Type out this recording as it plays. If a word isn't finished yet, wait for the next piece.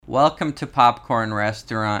Welcome to Popcorn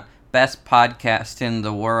Restaurant, best podcast in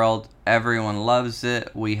the world. Everyone loves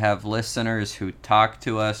it. We have listeners who talk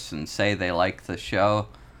to us and say they like the show.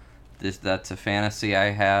 That's a fantasy I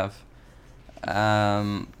have.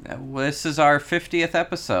 This is our 50th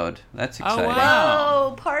episode. That's exciting. Oh, wow.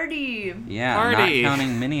 Whoa, party! Yeah, Party. not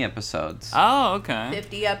counting mini episodes. Oh, okay.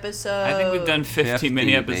 50 episodes. I think we've done 50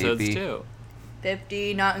 mini episodes, baby. too.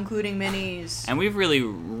 50, not including minis. And we've really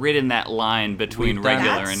ridden that line between We've done-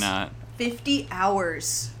 regular That's and not. 50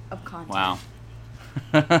 hours of content. Wow.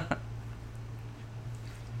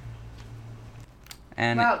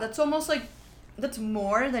 And Wow, that's almost like... That's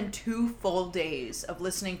more than 2 full days of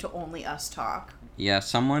listening to only us talk. yeah,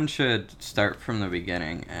 someone should start from the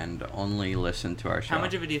beginning and only listen to our show. How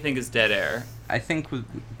much of it do you think is dead air? I think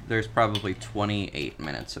there's probably 28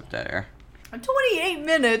 minutes of dead air. 28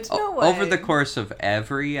 minutes? No way. Over the course of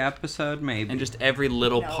every episode, maybe. And just every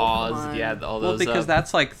little No, come pause, on. yeah, all well, those because up.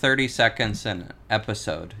 that's like 30 seconds an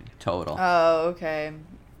episode total. Oh, okay.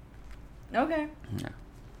 Okay.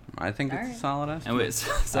 I think it's Alright. a solid And estimate.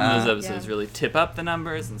 some of those episodes Yeah. really tip up the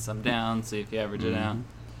numbers and some down, so if you average it out.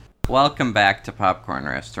 Welcome back to Popcorn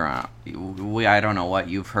Restaurant. I don't know what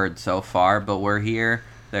you've heard so far, but we're here.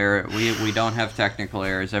 We don't have technical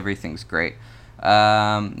errors. Everything's great.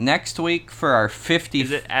 Next week for our 50th...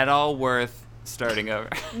 Is it at all worth starting over?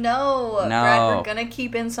 No, No. Brad, we're gonna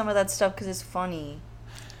keep in some of that stuff because it's funny.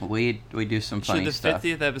 We do some funny Should the stuff.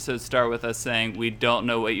 50th episode start with us saying, we don't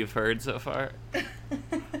know what you've heard so far?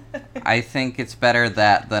 I think it's better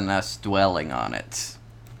that than us dwelling on it.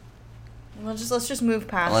 Well, let's just move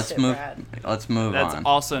past it, Brad. Let's move That's on.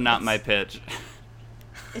 also not my pitch.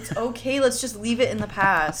 It's okay. Let's just leave it in the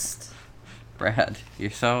past. Brad,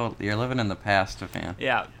 you're living in the past, man.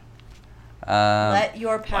 Yeah. Let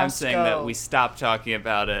your past I'm saying go. that we stop talking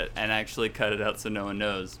about it and actually cut it out so no one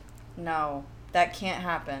knows. No, that can't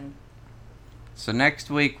happen. So next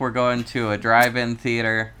week we're going to a drive-in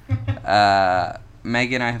theater.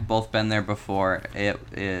 Maggie and I have both been there before. It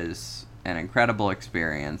is an incredible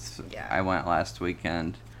experience. Yeah. I went last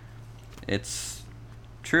weekend. It's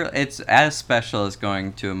true. It's as special as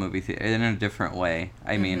going to a movie theater in a different way.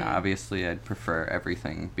 I mean, obviously, I'd prefer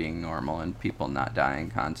everything being normal and people not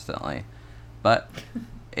dying constantly, but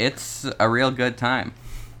it's a real good time.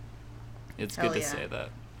 It's Hell good to yeah. say that.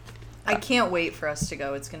 I can't wait for us to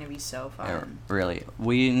go. It's going to be so fun. Really,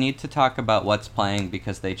 we need to talk about what's playing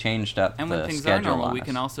because they changed up And the when things are schedule normal, on we us.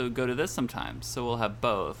 can also go to this sometimes, so we'll have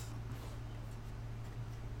both.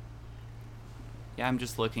 Yeah, I'm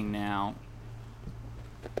just looking now.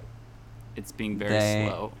 It's being very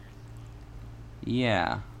slow.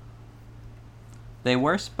 Yeah. They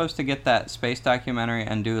were supposed to get that space documentary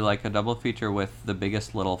and do like a double feature with The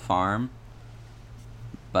Biggest Little Farm.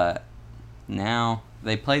 But now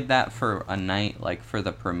they played that for a night, like for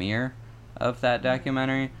the premiere of that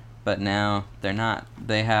documentary. But now they're not.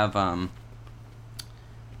 They have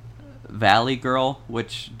Valley Girl,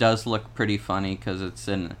 which does look pretty funny because it's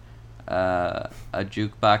in a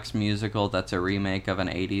jukebox musical that's a remake of an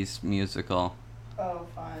 80s musical. Oh,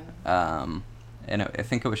 fun. And I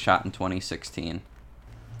think it was shot in 2016.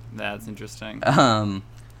 That's interesting.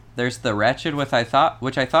 There's The Wretched, which I thought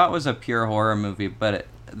was a pure horror movie, but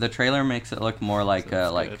the trailer makes it look more like Sounds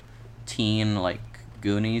a like good. teen, like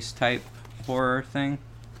Goonies type horror thing.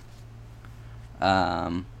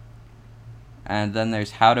 And then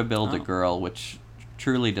there's How to Build a Oh. Girl, which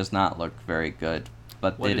truly does not look very good,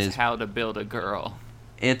 but What it is is. How to Build a Girl?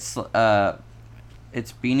 It's Beanie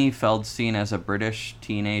Feldstein as a British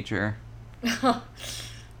teenager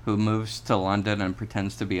who moves to London and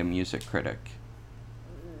pretends to be a music critic.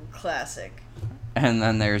 Classic. And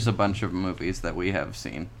then there's a bunch of movies that we have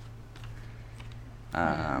seen.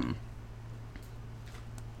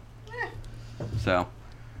 So,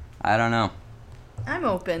 I don't know. I'm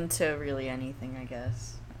open to really anything, I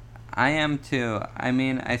guess. I am too. I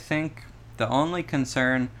mean, I think the only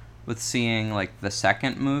concern with seeing like the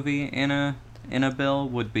second movie in a bill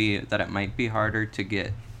would be that it might be harder to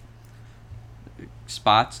get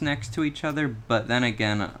spots next to each other, but then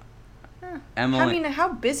again, Emily... I mean,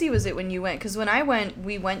 how busy was it when you went? Because when I went,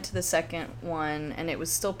 we went to the second one, and it was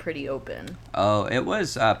still pretty open. Oh, it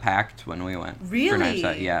was packed when we went. For Really? Night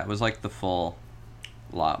Sight. Yeah, it was like the full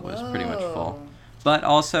lot was pretty much full. Whoa. But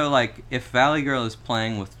also, like, if Valley Girl is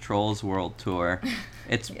playing with Trolls World Tour,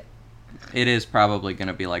 it is probably going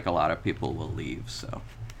to be like a lot of people will leave, so...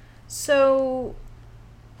 So,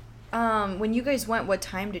 when you guys went, what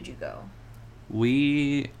time did you go?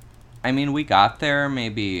 We got there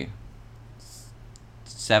maybe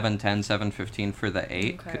 7:10, 7:15 for the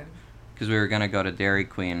 8, Okay. because we were going to go to Dairy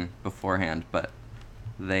Queen beforehand, but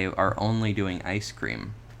they are only doing ice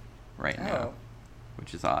cream right now, Oh.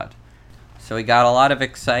 which is odd. So we got a lot of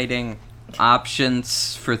exciting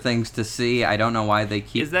options for things to see. I don't know why they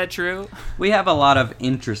keep... Is that true? We have a lot of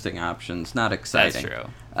interesting options, not exciting. That's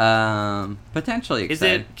true. Potentially Is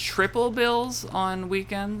exciting. it triple bills on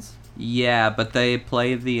weekends? Yeah, but they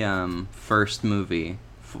play the first movie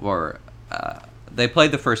for... they play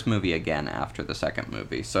the first movie again after the second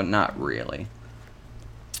movie, so not really.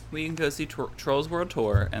 We can go see Trolls World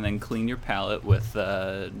Tour and then clean your palate with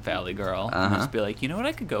Valley Girl. And just be like, you know what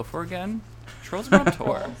I could go for again? Trolls World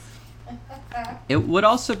Tour. It would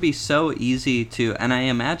also be so easy to, and I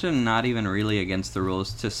imagine not even really against the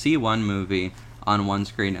rules, to see one movie on one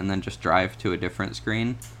screen and then just drive to a different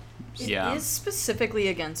screen. It is specifically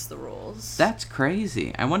against the rules. That's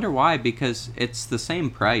crazy. I wonder why, because it's the same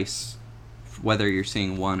price whether you're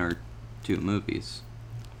seeing one or two movies.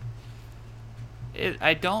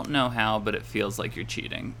 I don't know how, but it feels like you're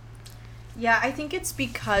cheating. Yeah, I think it's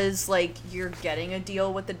because, like, you're getting a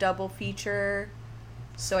deal with the double feature.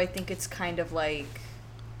 So I think it's kind of like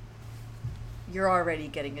you're already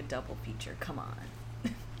getting a double feature. Come on.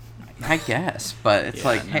 I guess, but it's Yeah,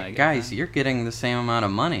 like, no, hey, I get guys, that. you're getting the same amount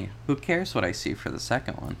of money. Who cares what I see for the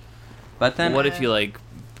second one? But then... What if you, like,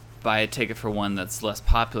 buy a ticket for one that's less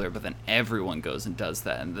popular, but then everyone goes and does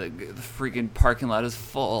that, and the freaking parking lot is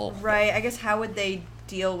full? Right, I guess how would they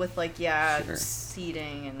deal with, like, Sure.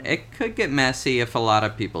 seating and... It could get messy if a lot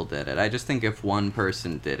of people did it. I just think if one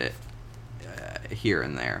person did it here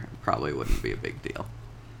and there, it probably wouldn't be a big deal.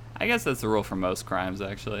 I guess that's the rule for most crimes,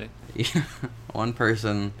 actually. One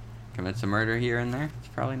person commits a murder here and there, it's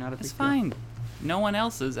probably not a big It's deal. fine. No one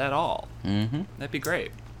else's at all. Mm-hmm. That'd be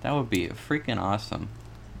great. That would be freaking awesome.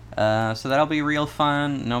 So that'll be real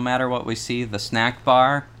fun. No matter what we see, the snack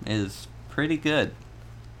bar is pretty good.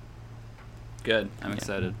 Good. I'm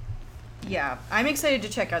excited. Yeah, I'm excited to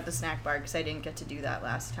check out the snack bar because I didn't get to do that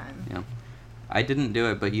last time. Yeah. I didn't do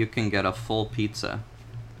it, but you can get a full pizza.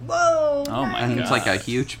 Whoa! Oh my And it's like a God.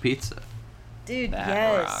 huge pizza. Dude, That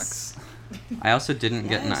yes. rocks. I also didn't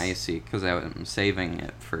get an Yes. icy because I'm saving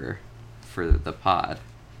it for the pod.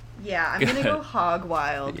 Yeah, I'm gonna Good. go hog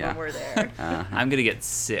wild Yeah. when we're there. I'm gonna get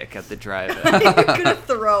sick at the drive-in. You're gonna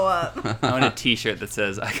throw up. I want a T-shirt that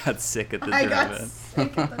says "I got sick at the I got drive-in."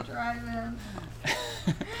 sick at the drive-in.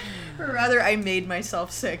 Or rather, I made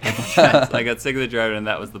myself sick at the drive-in. I got sick of the drive-in, and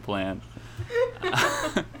that was the plan.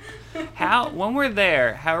 When we're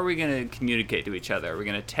there, how are we gonna communicate to each other? Are we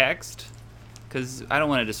gonna text? Because I don't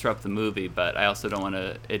want to disrupt the movie, but I also don't want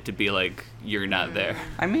it to be like you're not there.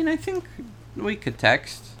 I mean, I think we could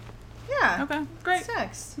text. Yeah. Okay, great.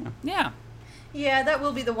 Sex. Yeah. Yeah, that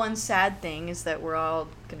will be the one sad thing is that we're all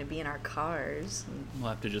gonna be in our cars. And We'll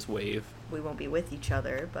have to just wave. we won't be with each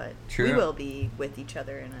other, but we True. will be with each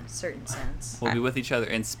other in a certain sense. We'll be with each other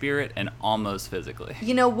in spirit and almost physically.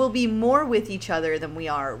 You know, we'll be more with each other than we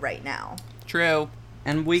are right now. True.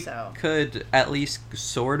 And we So. could at least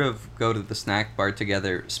sort of go to the snack bar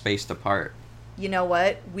together, spaced apart. You know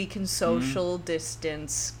what? We can social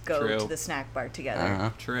distance go True. to the snack bar together. Uh-huh.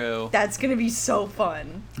 True. That's gonna be so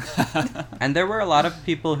fun. And there were a lot of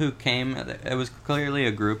people who came. It was clearly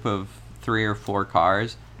a group of 3 or 4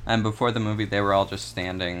 cars. And before the movie, they were all just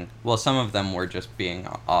standing. Well, some of them were just being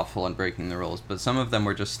awful and breaking the rules, but some of them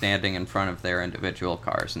were just standing in front of their individual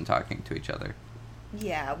cars and talking to each other.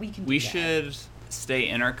 Yeah, we can. We do that. should stay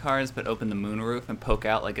in our cars, but open the moonroof and poke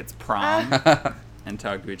out like it's prom That'd and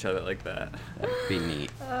talk to each other like that. be neat.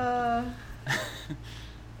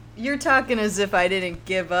 You're talking as if I didn't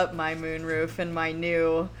give up my moonroof and my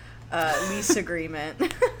new lease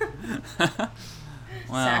agreement.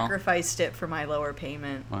 Wow. Sacrificed it for my lower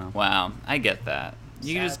payment. Wow. Wow, I get that.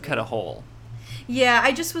 You can just Sadly. cut a hole. Yeah,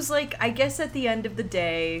 I just was like, I guess at the end of the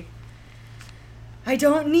day, I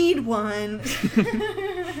don't need one.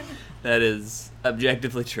 That is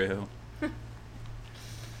objectively true.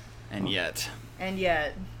 And yet. And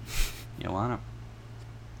yet, You want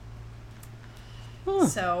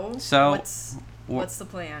so, So, what's the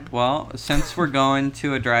plan? Well, since we're going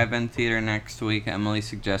to a drive-in theater next week, Emily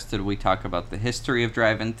suggested we talk about the history of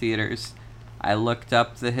drive-in theaters. I looked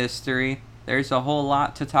up the history. There's a whole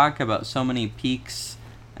lot to talk about. So many peaks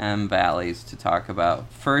and valleys to talk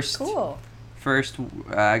about. First, Cool.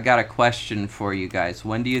 I got a question for you guys.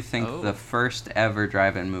 When do you think Oh. the first ever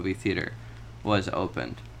drive-in movie theater was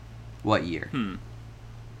opened? What year?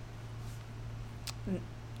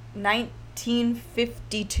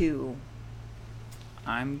 1952.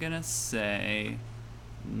 I'm gonna say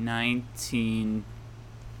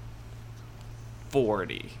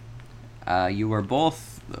 1940. You were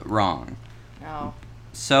both wrong. Oh.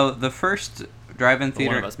 So the first drive-in But one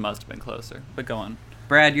theater... of us must have been closer. But go on.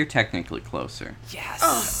 Brad, you're technically closer.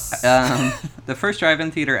 Yes. The first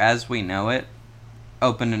drive-in theater as we know it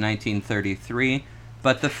opened in 1933,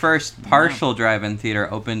 but the first partial drive-in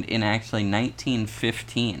theater opened in actually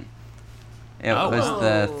 1915. It was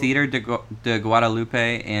the Theater de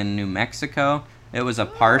Guadalupe in New Mexico. It was a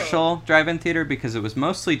partial drive-in theater because it was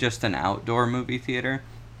mostly just an outdoor movie theater,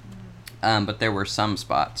 but there were some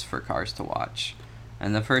spots for cars to watch.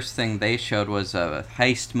 And the first thing they showed was a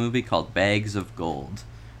heist movie called Bags of Gold.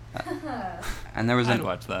 And there was I'd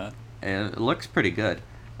watch that. It looks pretty good.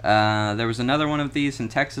 There was another one of these in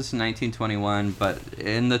Texas in 1921, but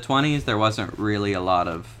in the 20s there wasn't really a lot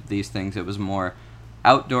of these things. It was more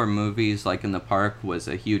outdoor movies, like in the park, was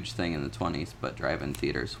a huge thing in the 20s, but drive-in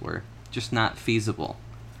theaters were just not feasible.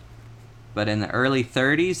 But in the early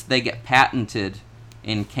 30s, they get patented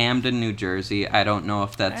in Camden, New Jersey. I don't know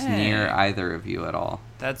if that's near either of you at all.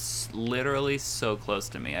 That's literally so close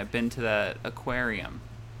to me. I've been to that aquarium.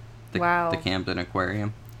 Wow. The Camden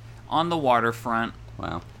Aquarium. On the waterfront.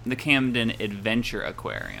 Wow. The Camden Adventure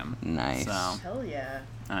Aquarium. Nice. So, Hell yeah.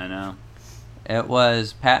 I know. It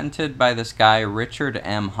was patented by this guy, Richard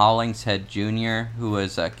M. Hollingshead Jr., who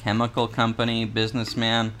was a chemical company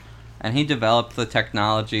businessman, and he developed the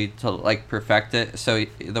technology to, like, perfect it. So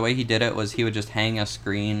the way he did it was he would just hang a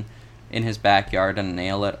screen in his backyard and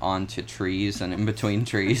nail it onto trees and in between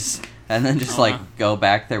trees, and then just, go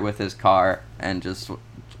back there with his car and just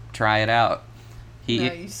try it out.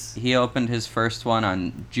 He opened his first one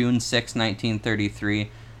on June 6, 1933,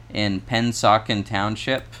 in Pennsauken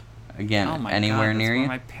Township. Again, anywhere near you? Where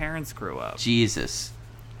my parents grew up. Jesus.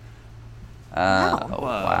 Wow.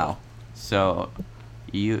 Wow. So,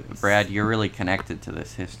 Brad, you're really connected to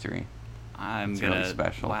this history. It's really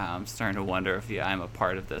special. Wow, I'm starting to wonder if I'm a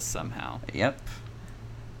part of this somehow. Yep.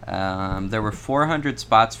 There were 400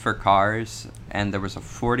 spots for cars, and there was a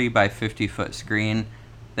 40 by 50 foot screen.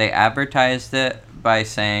 They advertised it by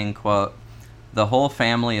saying, quote, "The whole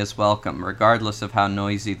family is welcome, regardless of how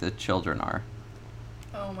noisy the children are."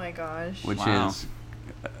 Oh my gosh. Which is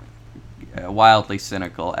a wildly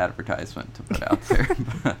cynical advertisement to put out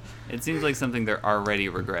there. It seems like something they're already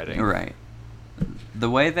regretting. Right. The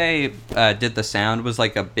way they did the sound was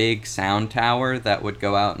like a big sound tower that would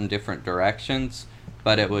go out in different directions,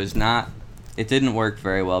 but it didn't work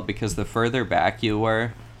very well because the further back you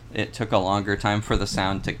were, it took a longer time for the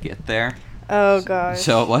sound to get there. Oh gosh.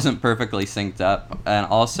 So it wasn't perfectly synced up, and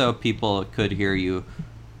also people could hear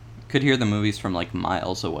the movies from like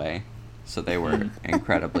miles away, so they were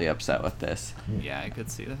incredibly upset with this. Yeah, I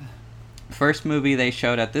could see that. First movie they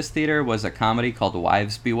showed at this theater was a comedy called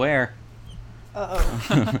Wives Beware.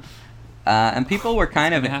 Uh-oh. And people were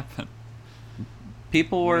kind of... happen?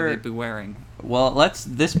 People What were... would they be wearing? Well,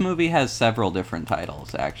 this movie has several different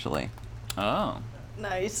titles, actually. Oh.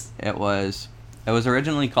 Nice. It was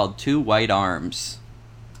originally called Two White Arms.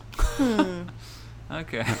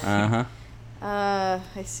 Okay. Uh-huh.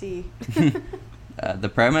 I see. The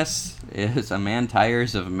premise is a man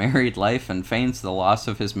tires of married life and feigns the loss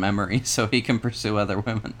of his memory so he can pursue other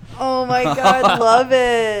women. Oh my god, love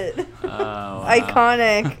it. Oh, wow.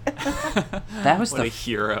 Iconic. That was what a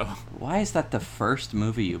hero. Why is that the first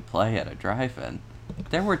movie you play at a drive-in?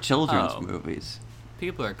 There were children's Oh. movies.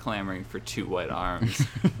 People are clamoring for Two White Arms,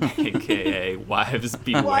 a.k.a. Wives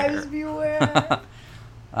Beware. Wives beware.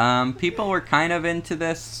 People were kind of into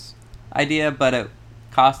this idea, but it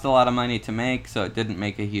cost a lot of money to make, so it didn't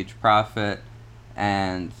make a huge profit.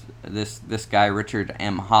 And this guy, Richard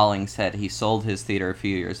M. Hollingshead, he sold his theater a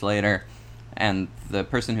few years later, and the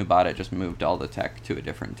person who bought it just moved all the tech to a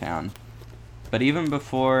different town. But even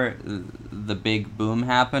before the big boom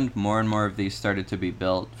happened, more and more of these started to be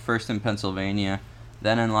built. First in Pennsylvania,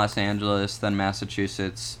 then in Los Angeles, then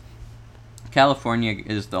Massachusetts. California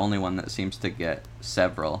is the only one that seems to get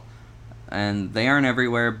several. And they aren't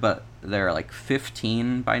everywhere, but there are like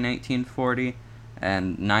 15 by 1940,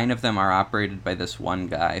 and 9 of them are operated by this one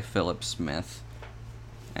guy, Philip Smith.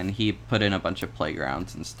 And he put in a bunch of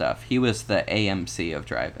playgrounds and stuff. He was the AMC of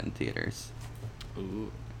drive-in theaters.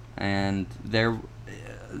 Ooh. And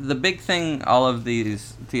the big thing all of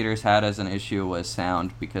these theaters had as an issue was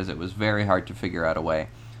sound, because it was very hard to figure out a way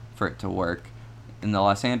for it to work. In the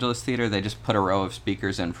Los Angeles theater, they just put a row of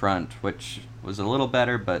speakers in front, which was a little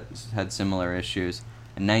better, but had similar issues.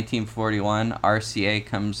 In 1941, RCA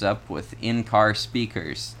comes up with in-car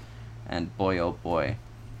speakers, and boy, oh boy,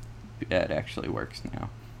 it actually works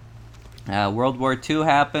now. World War II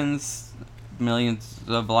happens, millions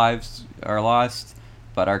of lives are lost,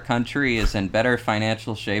 but our country is in better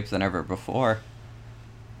financial shape than ever before.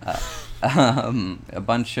 A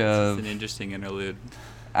bunch of... It's an interesting interlude.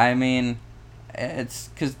 I mean, it's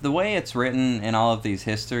because the way it's written in all of these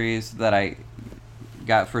histories that I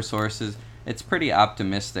got for sources, it's pretty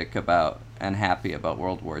optimistic about and happy about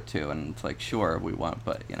World War II, and it's like, sure, we want,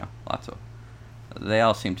 but they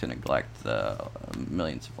all seem to neglect the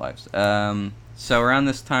millions of lives. So around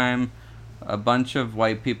this time, a bunch of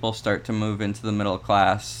white people start to move into the middle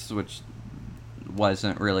class, which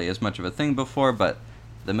wasn't really as much of a thing before, but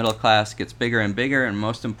the middle class gets bigger and bigger, and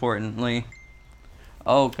most importantly,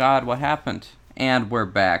 oh God, what happened? And we're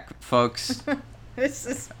back, folks. This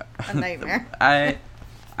is a nightmare.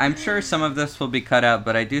 I'm sure some of this will be cut out,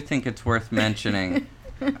 but I do think it's worth mentioning.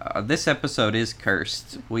 This episode is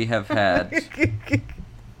cursed. We have had...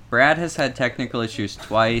 Brad has had technical issues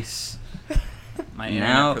twice. My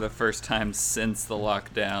internet, for the first time since the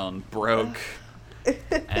lockdown, broke.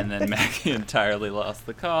 And then Maggie entirely lost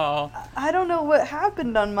the call. I don't know what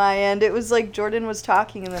happened on my end. It was like Jordan was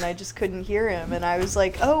talking and then I just couldn't hear him. And I was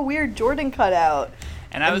like, oh, weird, Jordan cut out.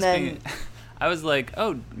 And I was like,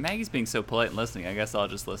 oh, Maggie's being so polite and listening. I guess I'll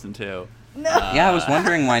just listen too. No. Yeah, I was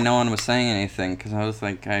wondering why no one was saying anything, because I was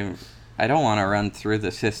like, I don't want to run through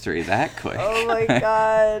this history that quick. Oh my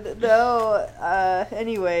God, no.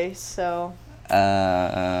 Anyway, so.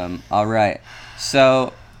 All right.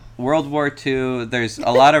 So, World War II, there's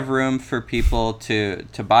a lot of room for people to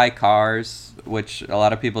buy cars, which a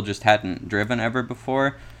lot of people just hadn't driven ever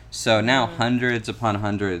before. So now hundreds upon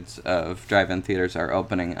hundreds of drive-in theaters are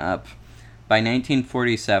opening up. By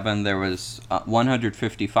 1947, there was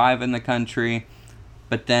 155 in the country,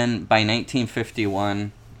 but then by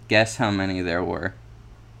 1951, guess how many there were?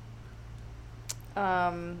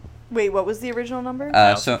 Wait, what was the original number?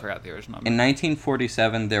 I also forgot the original number. In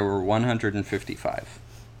 1947, there were 155.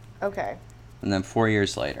 Okay. And then 4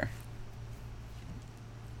 years later.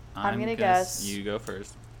 I'm gonna guess. You go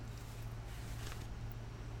first.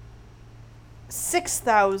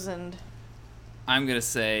 6,000. I'm going to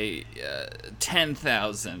say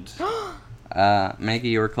 10,000. Maggie,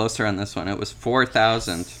 you were closer on this one. It was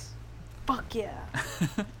 4,000. Fuck yeah.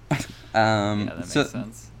 Yeah, that makes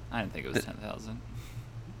sense. I didn't think it was 10,000.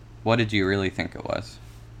 What did you really think it was?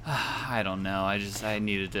 I don't know. I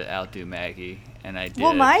needed to outdo Maggie, and I did.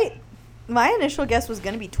 Well, my initial guess was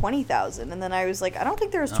going to be 20,000, and then I was like, I don't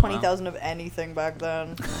think there was 20,000 of anything back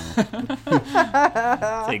then.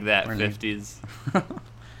 Take that, 50s.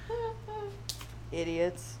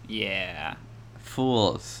 Idiots. Yeah.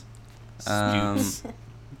 Fools. Stoops.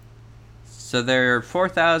 So there are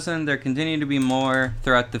 4,000. There continue to be more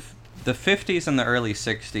throughout the 50s and the early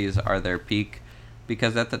 60s are their peak,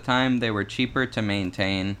 because at the time they were cheaper to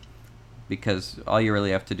maintain, because all you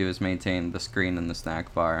really have to do is maintain the screen and the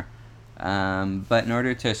snack bar. But in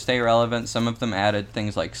order to stay relevant, some of them added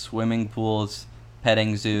things like swimming pools,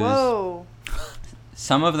 petting zoos. Whoa.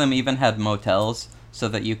 Some of them even had motels so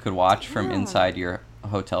that you could watch from inside your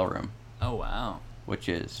hotel room. Oh, wow. Which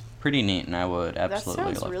is pretty neat, and I would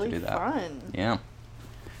absolutely love really to do that. Fun. Yeah.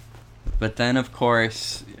 But then, of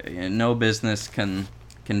course, no business can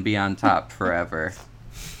be on top forever.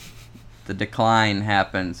 The decline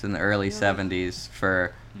happens in the early 70s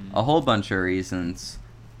for a whole bunch of reasons.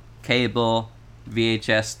 Cable,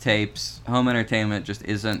 VHS tapes, home entertainment just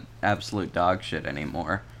isn't absolute dog shit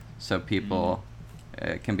anymore. So people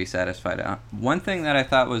can be satisfied. One thing that I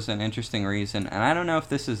thought was an interesting reason, and I don't know if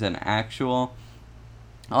this is an actual...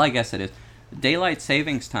 Well, I guess it is. Daylight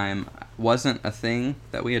savings time wasn't a thing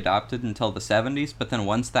that we adopted until the 70s, but then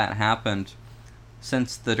once that happened,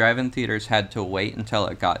 since the drive-in theaters had to wait until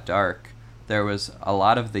it got dark, there was a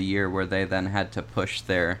lot of the year where they then had to push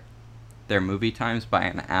their movie times by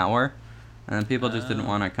an hour, and then people just didn't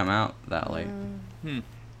want to come out that late.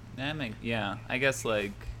 Yeah, I guess,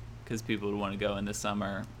 like, because people would want to go in the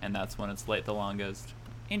summer, and that's when it's late the longest.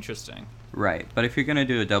 Interesting. Right, but if you're going to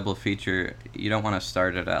do a double feature, you don't want to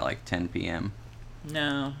start it at, like, 10 p.m.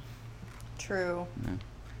 No. True.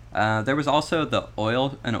 No. There was also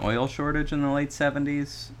an oil shortage in the late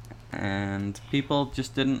 70s, and people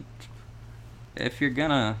just didn't... If you're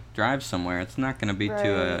gonna drive somewhere, it's not gonna be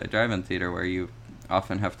to a drive-in theater where you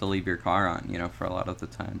often have to leave your car on, for a lot of the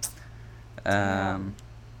time.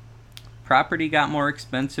 Property got more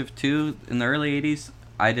expensive too in the early 80s.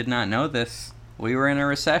 I did not know this. We were in a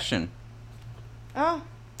recession. Oh.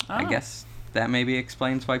 I guess that maybe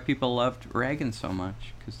explains why people loved Reagan so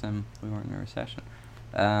much, because then we weren't in a recession.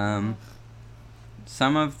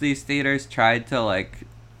 Some of these theaters tried to,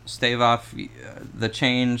 stave off the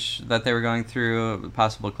change that they were going through,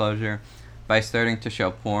 possible closure, by starting to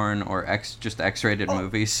show porn or just X-rated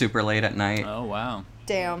movies super late at night. Oh, wow.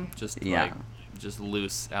 Damn. Just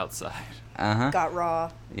loose outside. Uh-huh. Got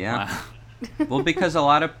raw. Yeah. Wow. Well, because a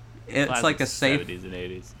lot of... It's like a safe... 70s and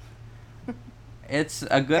 80s. It's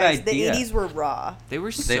a good Guys, idea. The 80s were raw. They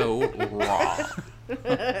were so raw.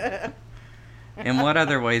 In what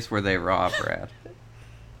other ways were they raw, Brad?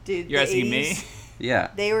 Dude, You're the asking 80s, me? Yeah.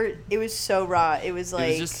 It was so raw. It was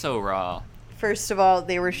like, It was just so raw. first of all,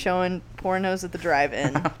 they were showing pornos at the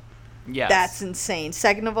drive-in. Yes. That's insane.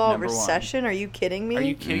 Second of all, Number one. recession. Are you kidding me? Are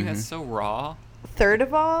you kidding? Mhm. That's so raw. Third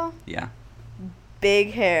of all, Yeah.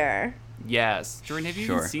 big hair. Yes. Jordan, have you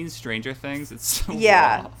Sure. even seen Stranger Things? It's so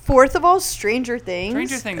Yeah. raw. Fourth of all, Stranger Things.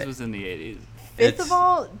 Stranger Things was in the 80s. Fifth It's- of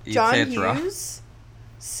all, you'd John say it's raw? Hughes.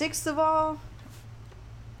 Sixth of all,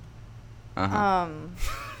 Uh-huh.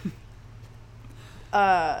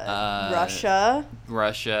 Russia,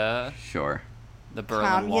 Russia. Sure. The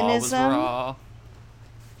Berlin Wall was Communism. raw.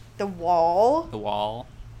 the Wall, The Wall.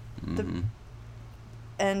 Mhm.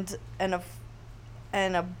 and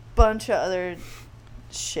a bunch of other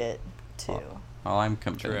shit too. Well, I'm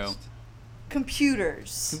convinced.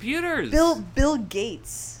 Computers. Computers. Bill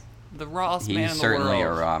Gates. The rawest man He's in the certainly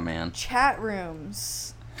world. a raw man. Chat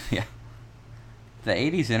rooms. Yeah. The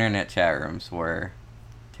 80s internet chat rooms were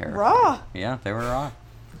terrifying. Raw. Yeah, they were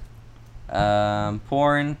raw.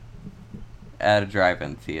 Porn at a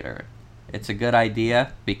drive-in theater. It's a good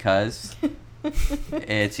idea because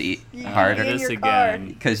it's harder in This your car. again.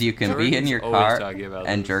 because you can be in Jordan's your always car talking about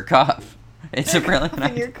and this. jerk off. It's a brilliant in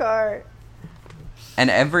your idea. car. And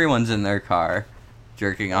everyone's in their car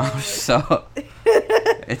jerking off, so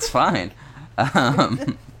it's fine.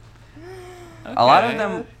 A lot of Okay.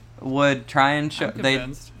 them would try and show I'm they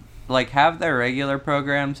convinced. like have their regular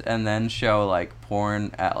programs and then show like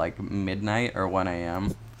porn at like midnight or 1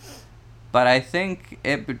 a.m. But I think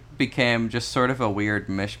it became just sort of a weird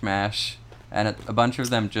mishmash, and a bunch of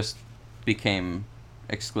them just became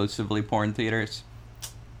exclusively porn theaters.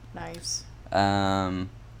 Nice.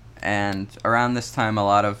 And around this time, a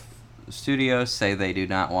lot of studios say they do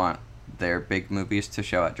not want their big movies to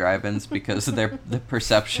show at drive-ins because the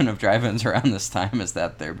perception of drive-ins around this time is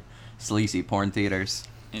that they're sleazy porn theaters.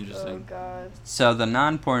 Oh Interesting. god. So the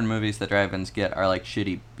non-porn movies that drive-ins get are like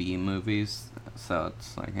shitty B movies. So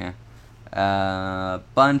it's like,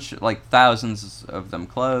 like thousands of them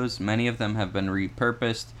close. Many of them have been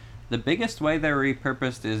repurposed. The biggest way they're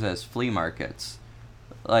repurposed is as flea markets.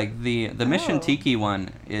 Like the Mission Oh. Tiki one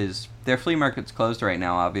is, their flea market's closed right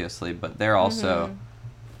now, obviously, but they're also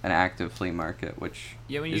an active flea market, which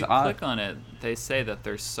Yeah, when is you odd. click on it, they say that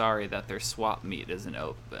they're sorry that their swap meet isn't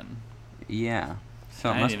open. Yeah, so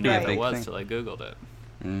it I must didn't be even a know big what it was thing. till I googled it.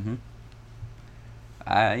 Mm-hmm.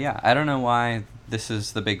 I don't know why this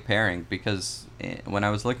is the big pairing, because when I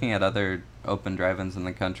was looking at other open drive-ins in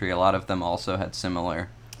the country, a lot of them also had similar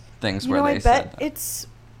things You where know, they I said bet that. it's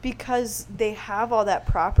because they have all that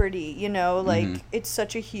property, like Mhm. it's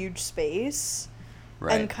such a huge space.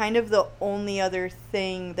 Right. And kind of the only other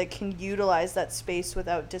thing that can utilize that space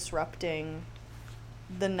without disrupting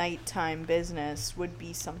the nighttime business would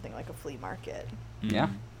be something like a flea market. Yeah,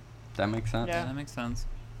 Mhm. that makes sense. Yeah. That makes sense.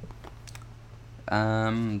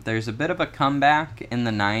 There's a bit of a comeback in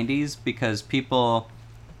the 90s because people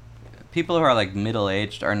who are like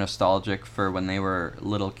middle-aged are nostalgic for when they were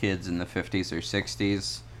little kids in the 50s or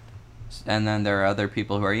 60s. And then there are other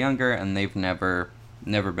people who are younger and they've never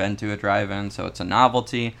been to a drive-in, so it's a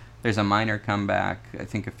novelty. There's a minor comeback. I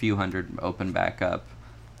think a few hundred open back up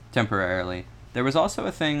temporarily. There was also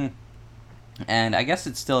a thing, and I guess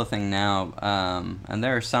it's still a thing now, and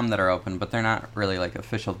there are some that are open, but they're not really like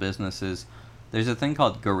official businesses. There's a thing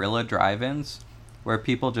called guerrilla drive-ins, where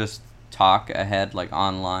people just talk ahead, like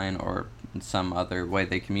online or in some other way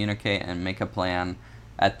they communicate and make a plan.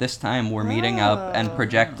 At this time, we're meeting up and Oh.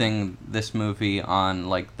 projecting this movie on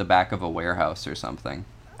like the back of a warehouse or something.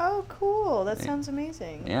 Oh, cool. That Yeah. sounds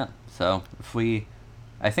amazing. Yeah. So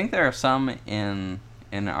I think there are some in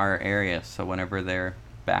our area. So whenever they're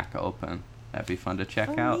back open, that'd be fun to check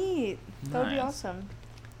Oh, out. neat. That would be Nice. awesome.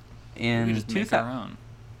 We In just make our own.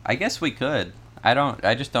 I guess we could.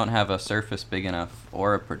 I just don't have a surface big enough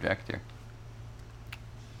or a projector.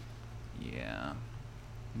 Yeah.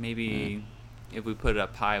 Maybe if we put it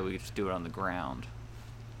up high, we could just do it on the ground.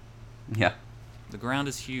 Yeah. The ground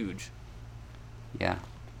is huge. Yeah.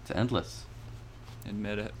 It's endless.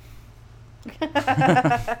 Admit it.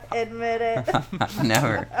 Admit it.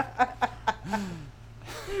 Never.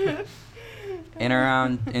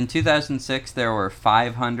 In 2006, there were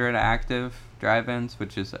 500 active drive-ins,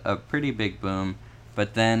 which is a pretty big boom.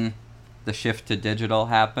 But then the shift to digital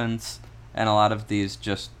happens, and a lot of these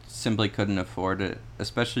just simply couldn't afford it,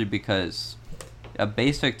 especially because a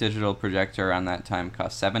basic digital projector around that time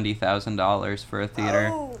cost $70,000 for a theater.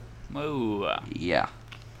 Oh, Whoa. Yeah.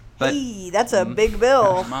 But hey, that's a big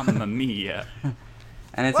bill. Mamma mia.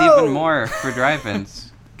 And it's Whoa! even more for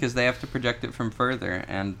drive-ins because they have to project it from further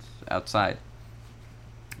and outside.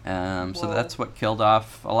 So Whoa. that's what killed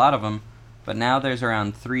off a lot of them. But now there's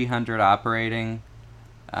around 300 operating,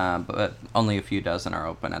 but only a few dozen are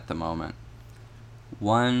open at the moment.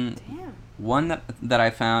 One that I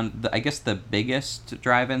found, I guess the biggest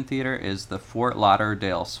drive-in theater is the Fort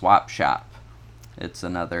Lauderdale Swap Shop. It's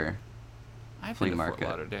another I've flea been to market.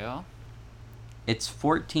 Fort Lauderdale. It's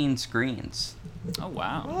 14 screens, Oh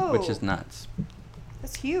wow. Whoa. which is nuts.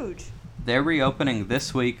 That's huge. They're reopening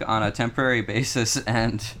this week on a temporary basis,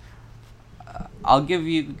 and I'll give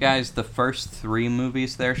you guys the first 3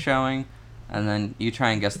 movies they're showing, and then you try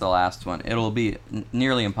and guess the last one. It'll be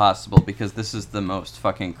nearly impossible because this is the most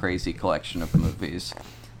fucking crazy collection of movies.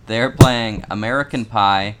 They're playing American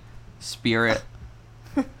Pie, Spirit,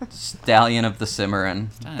 Stallion of the Cimarron,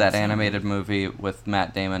 Stallion that of the Cimarron. animated movie with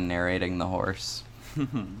Matt Damon narrating the horse,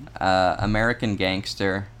 American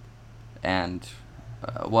Gangster, and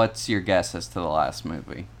what's your guess as to the last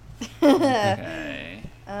movie? Okay.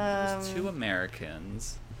 There's Um, 2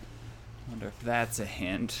 Americans. Wonder if that's a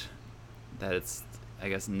hint that it's, I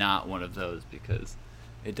guess, not one of those because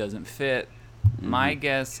it doesn't fit. My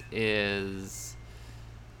guess is,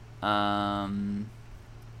 My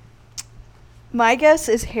guess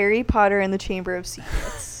is Harry Potter and the Chamber of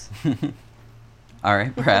Secrets. All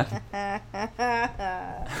right, Brad.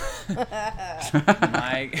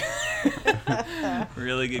 my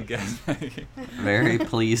really good guess. Very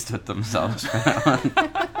pleased with themselves for that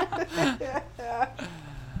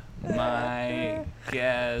one. My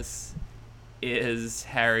guess is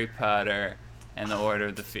Harry Potter and the Order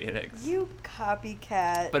of the Phoenix. You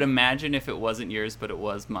copycat. But imagine if it wasn't yours, but it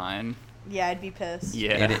was mine. Yeah, I'd be pissed.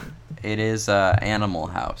 Yeah. It is Animal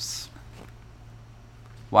House.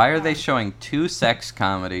 Why are they showing 2 sex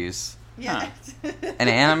comedies, Yeah. an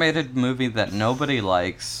animated movie that nobody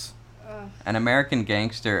likes, an American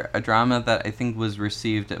Gangster, a drama that I think was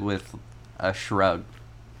received with a shrug?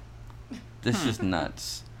 This is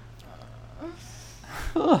nuts.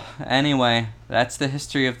 Anyway, that's the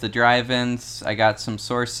history of the drive-ins. I got some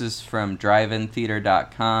sources from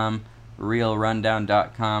driveintheater.com,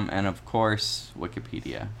 realrundown.com, and of course,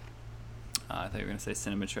 Wikipedia. I thought you were going to say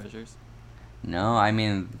Cinema Treasures. No, I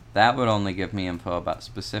mean, that would only give me info about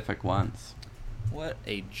specific ones. What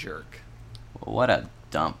a jerk. What a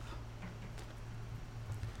dump.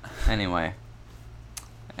 Anyway,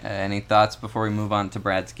 any thoughts before we move on to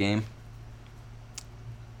Brad's game?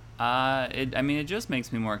 It just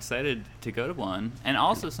makes me more excited to go to one. And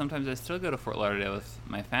also, sometimes I still go to Fort Lauderdale with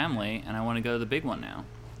my family, and I want to go to the big one now.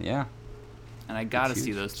 Yeah. And I gotta It's see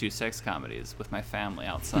huge. those 2 sex comedies with my family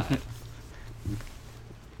outside.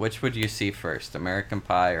 Which would you see first, American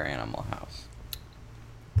Pie or Animal House?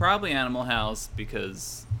 Probably Animal House,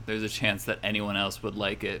 because there's a chance that anyone else would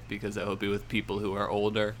like it, because I would be with people who are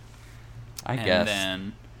older. I And guess.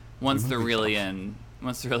 then once they're really movie's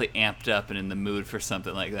once they're really amped up and in the mood for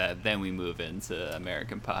something like that, then we move into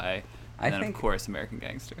American Pie. And then, think- of course, American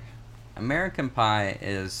Gangster. American Pie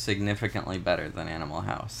is significantly better than Animal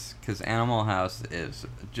House, because Animal House is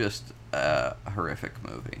just a horrific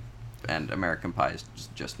movie, and American Pie is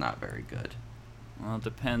just not very good, Well, it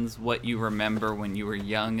depends what you remember when you were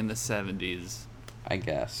young in the 70s. I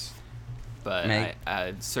guess. But Meg-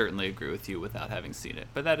 I certainly agree with you without having seen it.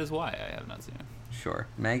 But that is why I have not seen it. Sure.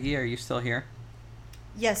 Maggie, are you still here?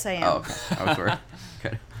 Yes, I am. Oh, okay. I was worried.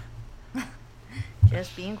 Good.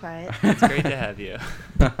 Just being quiet. It's great to have you.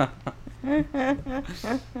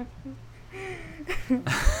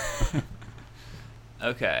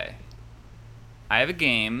 Okay. I have a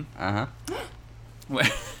game Uh-huh. where...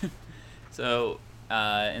 So,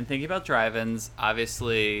 in thinking about drive-ins,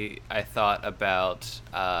 obviously I thought about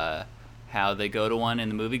how they go to one in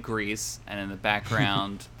the movie Grease, and in the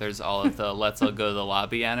background there's all of the Let's All Go to the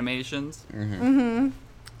Lobby animations. Mm-hmm.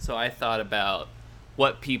 So I thought about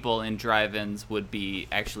what people in drive-ins would be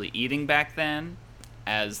actually eating back then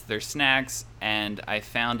as their snacks, and I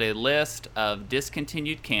found a list of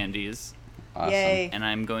discontinued candies, Awesome. Yay. and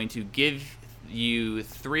I'm going to give you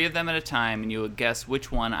 3 of them at a time, and you will guess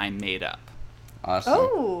which one I made up. Awesome.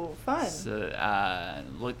 Oh, fun.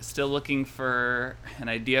 So, still looking for an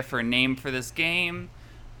idea for a name for this game.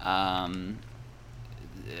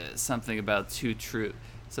 Something about something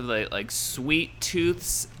like Sweet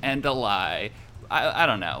Tooths and a Lie. I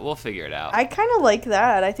don't know. We'll figure it out. I kind of like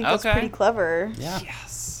that. I think that's Okay. pretty clever. Yeah.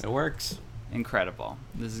 Yes. It works. Incredible.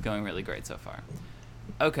 This is going really great so far.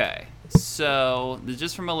 Okay, so this is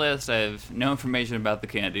just from a list. I have no information about the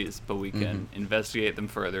candies, but we can investigate them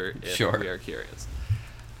further if Sure. we are curious.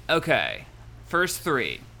 Okay, first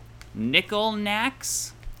 3. Nickel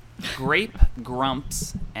Knacks, Grape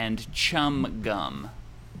Grumps, and Chum Gum.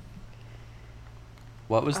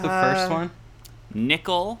 What was the first one?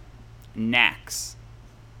 Nickel Knacks.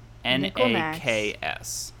 Nickel Knacks.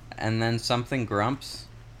 Naks. And then something Grumps?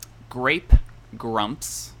 Grape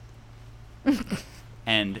Grumps.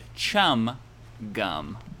 And Chum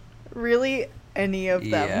Gum. Really, any of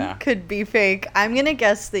them Yeah. could be fake. I'm gonna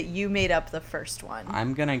guess that you made up the first one.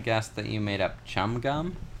 I'm gonna guess that you made up Chum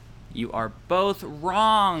Gum. You are both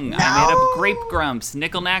wrong. I made up Grape Grumps.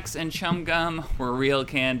 Nickel Knacks and Chum Gum were real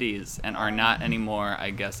candies and are not anymore. I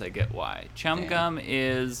guess I get why. Chum Damn. Gum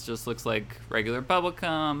just looks like regular bubble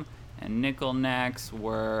gum, and Nickel Knacks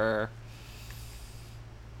were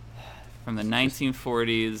from the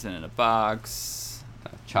 1940s and in a box.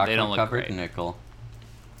 They don't look Chocolate-covered great. nickel.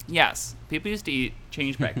 Yes, people used to eat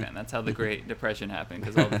change back then. That's how the Great Depression happened,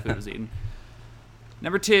 because all the food was eaten.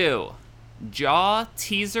 Number 2, Jaw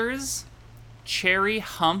Teasers, Cherry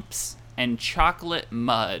Humps, and Chocolate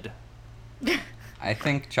Mud. I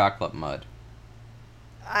think chocolate mud.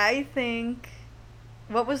 I think.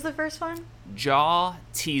 What was the first one? Jaw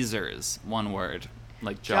Teasers, one word,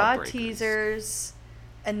 like jaw Jaw breakers. teasers,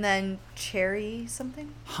 and then cherry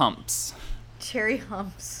something? Humps. Cherry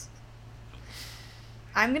humps.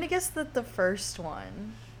 I'm gonna guess that the first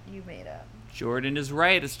one you made up. Jordan is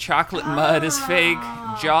right. It's chocolate mud is fake.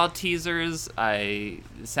 Jaw teasers.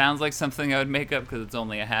 Sounds like something I would make up because it's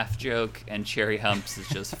only a half joke, and cherry humps is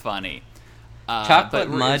just funny. Chocolate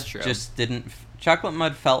but mud it's true. just didn't. Chocolate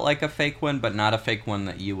mud felt like a fake one, but not a fake one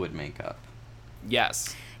that you would make up.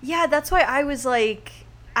 Yes. Yeah, that's why I was like,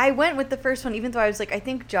 I went with the first one, even though I was like, I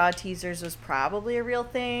think jaw teasers was probably a real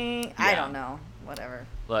thing. I Yeah. don't know. Whatever.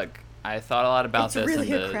 Look, I thought a lot about It's this really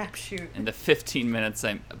in a the crapshoot. in the 15 minutes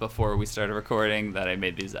before we started recording that I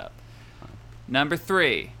made these up. Number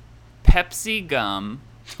 3, Pepsi gum,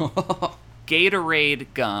 Gatorade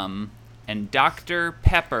gum, and Dr.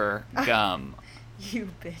 Pepper gum. You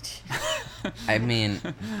bitch. I mean,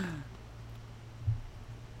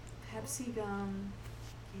 Pepsi gum,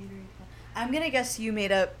 Gatorade gum. I'm gonna guess you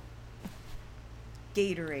made up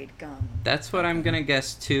Gatorade gum. that's what I'm gonna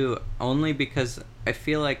guess too, only because I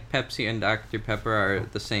feel like Pepsi and Dr. Pepper are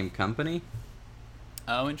the same company,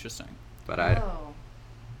 Oh, interesting. but I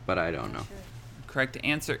don't know. Correct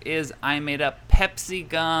answer is I made up Pepsi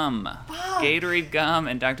gum. Fuck. Gatorade gum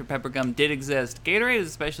and Dr. Pepper gum did exist. Gatorade is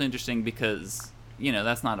especially interesting because,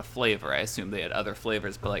 that's not a flavor. I assume they had other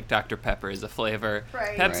flavors, but like Dr. Pepper is a flavor.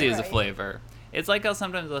 Right, Pepsi is a right. flavor. It's like how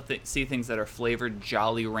sometimes I'll see things that are flavored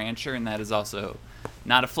Jolly Rancher, and that is also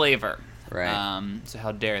not a flavor. Right. So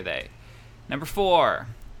how dare they? Number 4,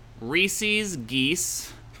 Reese's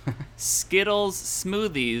Geese, Skittles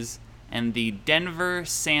Smoothies, and the Denver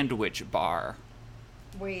Sandwich Bar.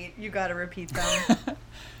 Wait, you gotta repeat them.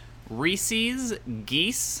 Reese's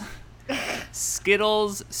Geese,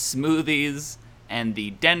 Skittles Smoothies, and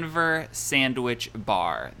the Denver Sandwich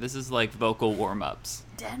Bar. This is like vocal warm-ups.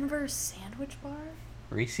 Denver Sandwich Bar?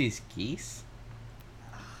 Reese's Geese?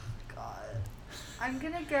 God. I'm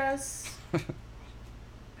gonna guess.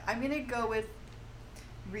 I'm gonna go with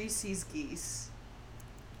Reese's Geese.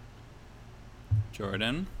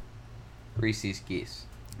 Jordan? Reese's Geese.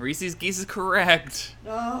 Reese's Geese is correct.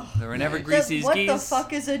 Oh. There were never Nice. Reese's What Geese. the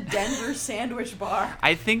fuck is a Denver Sandwich Bar?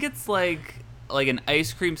 I think it's like an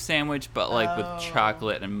ice cream sandwich, but like Oh. with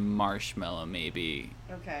chocolate and marshmallow, maybe.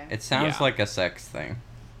 Okay. It sounds Yeah. like a sex thing.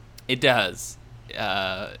 It does.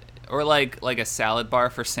 Or like a salad bar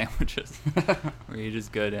for sandwiches, where you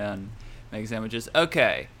just go down, make sandwiches.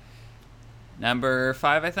 Okay. Number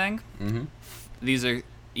 5, I think. Mm-hmm. These are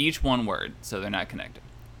each one word, so they're not connected.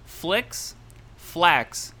 Flicks,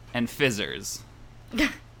 flax, and fizzers.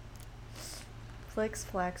 Flicks,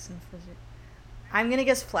 flax, and fizzer. I'm gonna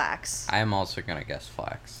guess flax. I'm also gonna guess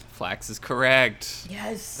flax. Flax is correct.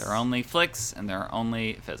 Yes. There are only flicks and there are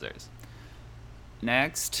only fizzers.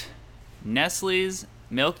 Next, Nestle's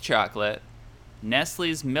milk chocolate,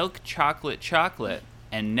 Nestle's milk chocolate,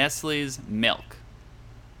 and Nestle's milk.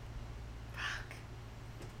 Fuck.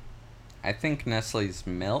 I think Nestle's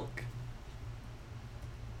milk.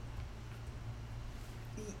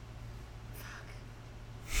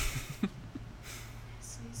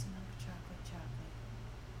 Nestle's milk chocolate.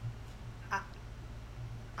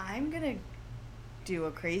 I'm gonna do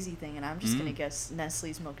a crazy thing, and I'm just gonna guess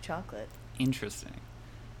Nestle's milk chocolate. Interesting.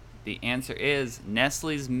 The answer is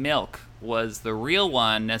Nestle's milk was the real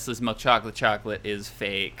one. Nestle's milk chocolate is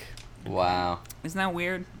fake. Wow. Isn't that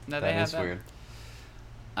weird? They That have is weird.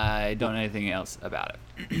 I don't know anything else about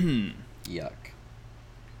it. Yuck.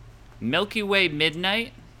 Milky Way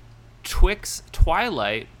Midnight, Twix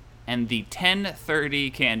Twilight, and the 1030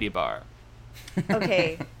 candy bar.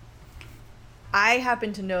 Okay, I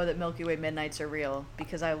happen to know that Milky Way Midnights are real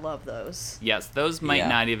because I love those. Yes, those might Yeah.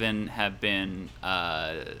 not even have been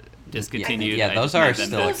discontinued. Yeah, I those just are need them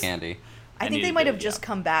still to- candy. I think they needed might to- have just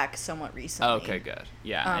come back somewhat recently. Oh, okay, good.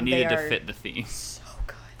 Yeah, I They needed to are fit the theme. So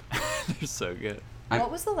good. They're so good. What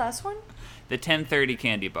was the last one? The 1030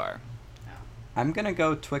 candy bar. I'm gonna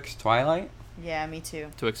go Twix Twilight. Yeah, me too.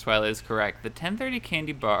 Twix Twilight is correct. The 1030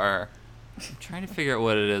 candy bar. I'm trying to figure out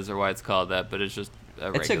what it is or why it's called that, but it's just a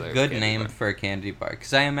It's a regular good candy name bar. for a candy bar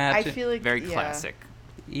because I I imagine. feel like Very yeah. classic.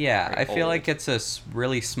 Yeah, very I feel like old. it's a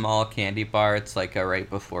really small candy bar. It's like a right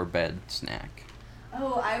before bed snack.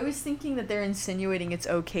 Oh, I was thinking that they're insinuating it's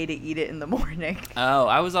okay to eat it in the morning. Oh,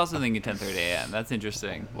 I was also thinking 10:30 a.m. That's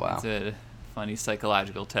interesting. Wow. It's a funny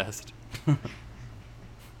psychological test.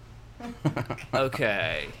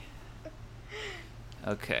 Okay.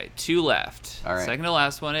 Okay, 2 left. All right. Second to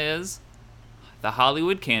last one is the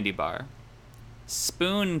Hollywood Candy Bar,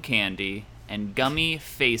 Spoon Candy, and Gummy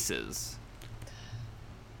Faces.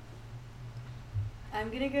 I'm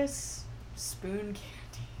gonna guess spoon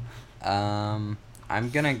candy. I'm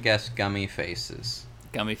gonna guess Gummy Faces.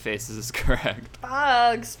 Gummy Faces is correct.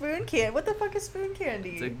 Fuck, spoon candy. What the fuck is spoon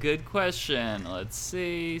candy? It's a good question. Let's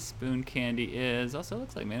see. Spoon Candy is also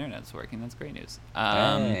looks like my internet's working. That's great news.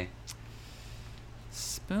 Hey.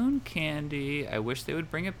 Spoon Candy. I wish they would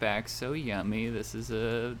bring it back. So yummy. This is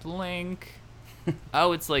a link.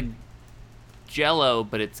 Oh, it's like Jello,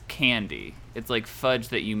 but it's candy. It's like fudge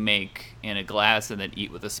that you make in a glass and then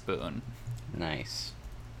eat with a spoon. Nice.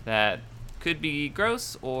 That could be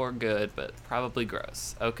gross or good, but probably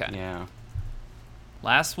gross. Okay. Yeah.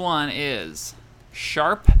 Last one is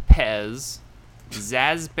Sharp Pez,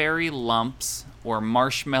 Zazberry Lumps, or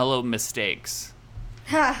Marshmallow Mistakes.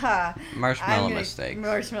 Haha. Marshmallow mistakes.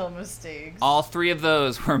 Marshmallow mistakes. All 3 of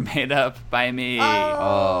those were made up by me.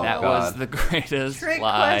 Oh, That was God. the greatest Trick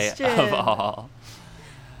lie question. of all.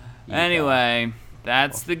 You Anyway,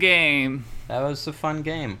 that's the game. That was a fun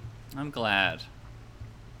game. I'm glad.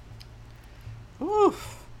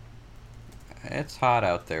 Oof. It's hot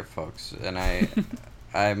out there, folks, and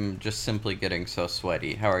I'm just simply getting so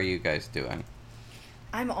sweaty. How are you guys doing?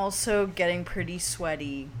 I'm also getting pretty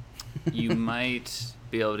sweaty. You might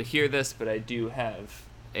be able to hear this, but I do have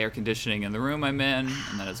air conditioning in the room I'm in,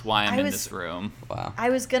 and that is why I'm I in was- this room. Wow. I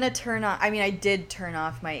was gonna turn on. I mean, I did turn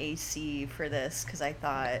off my AC for this because I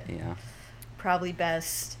thought Yeah. probably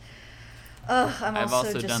best. Ugh, I'm I've also,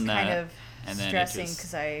 also just done kind that, of and then it stressing just-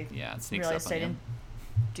 because I Yeah, it sneaks realized up I on you. didn't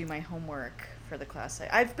do my homework for the class.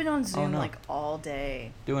 I've been on Zoom no. like all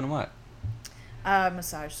day. Doing what?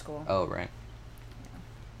 Massage school, Oh, right.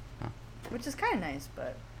 which is kind of nice,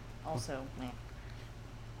 but also, meh.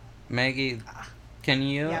 Maggie, can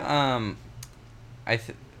you Yeah.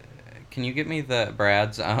 can you give me the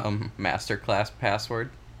Brad's masterclass password?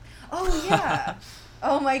 Oh yeah.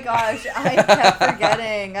 Oh my gosh, I kept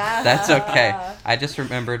forgetting. That's okay. I just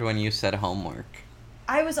remembered when you said homework.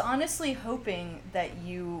 I was honestly hoping that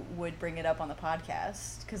you would bring it up on the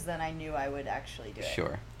podcast because then I knew I would actually do it.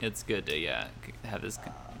 Sure. It's good to have this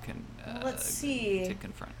Let's see. to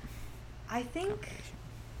confront. I think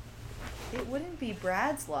it wouldn't be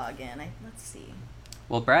Brad's login. Let's see.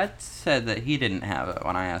 Well, Brad said that he didn't have it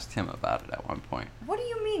when I asked him about it at one point. What do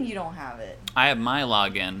you mean you don't have it? I have my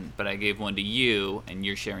login, but I gave one to you, and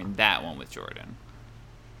you're sharing that one with Jordan.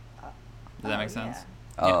 Does that Oh, make sense?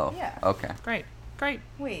 yeah. Oh. Yeah. Okay. Great.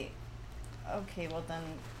 Wait. Okay, well then,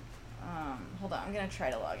 hold on. I'm gonna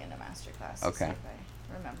try to log into Masterclass. Okay. To see if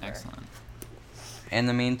I remember. Excellent. In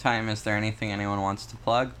the meantime, is there anything anyone wants to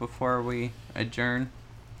plug before we adjourn?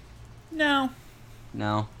 No.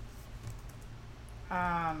 No.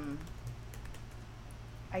 I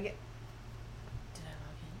get. Did I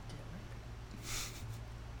log in? Did it work?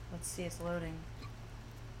 Let's see. It's loading.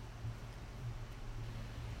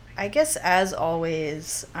 I guess as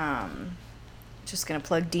always, just gonna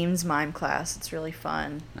plug Dean's Mime class. It's really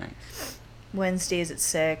fun. Nice. Wednesdays at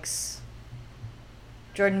 6.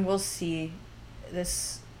 Jordan, we'll see.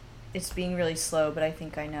 It's being really slow, but I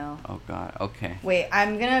think I know. Oh God. Okay. Wait,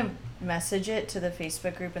 I'm gonna message it to the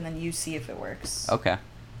Facebook group and then you see if it works. Okay.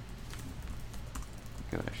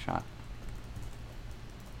 Give it a shot.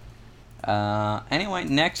 Anyway,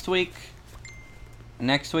 next week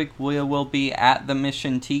we will be at the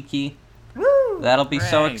Mission Tiki. Woo! That'll be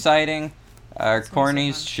so Hooray. exciting. Our That's gonna be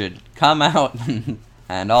cornies so fun. should come out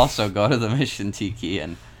and also go to the Mission Tiki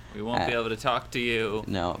and We won't be able to talk to you,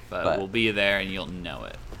 no, but we'll be there, and you'll know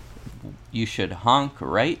it. you should honk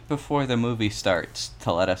right before the movie starts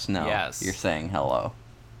to let us know Yes. you're saying hello.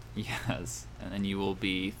 Yes. And then you will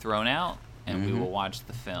be thrown out, and we Mhm. will watch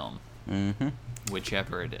the film, Mm-hmm.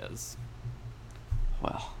 whichever it is.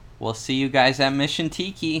 Well, we'll see you guys at Mission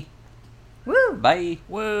Tiki. Woo! Bye.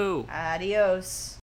 Woo! Adios.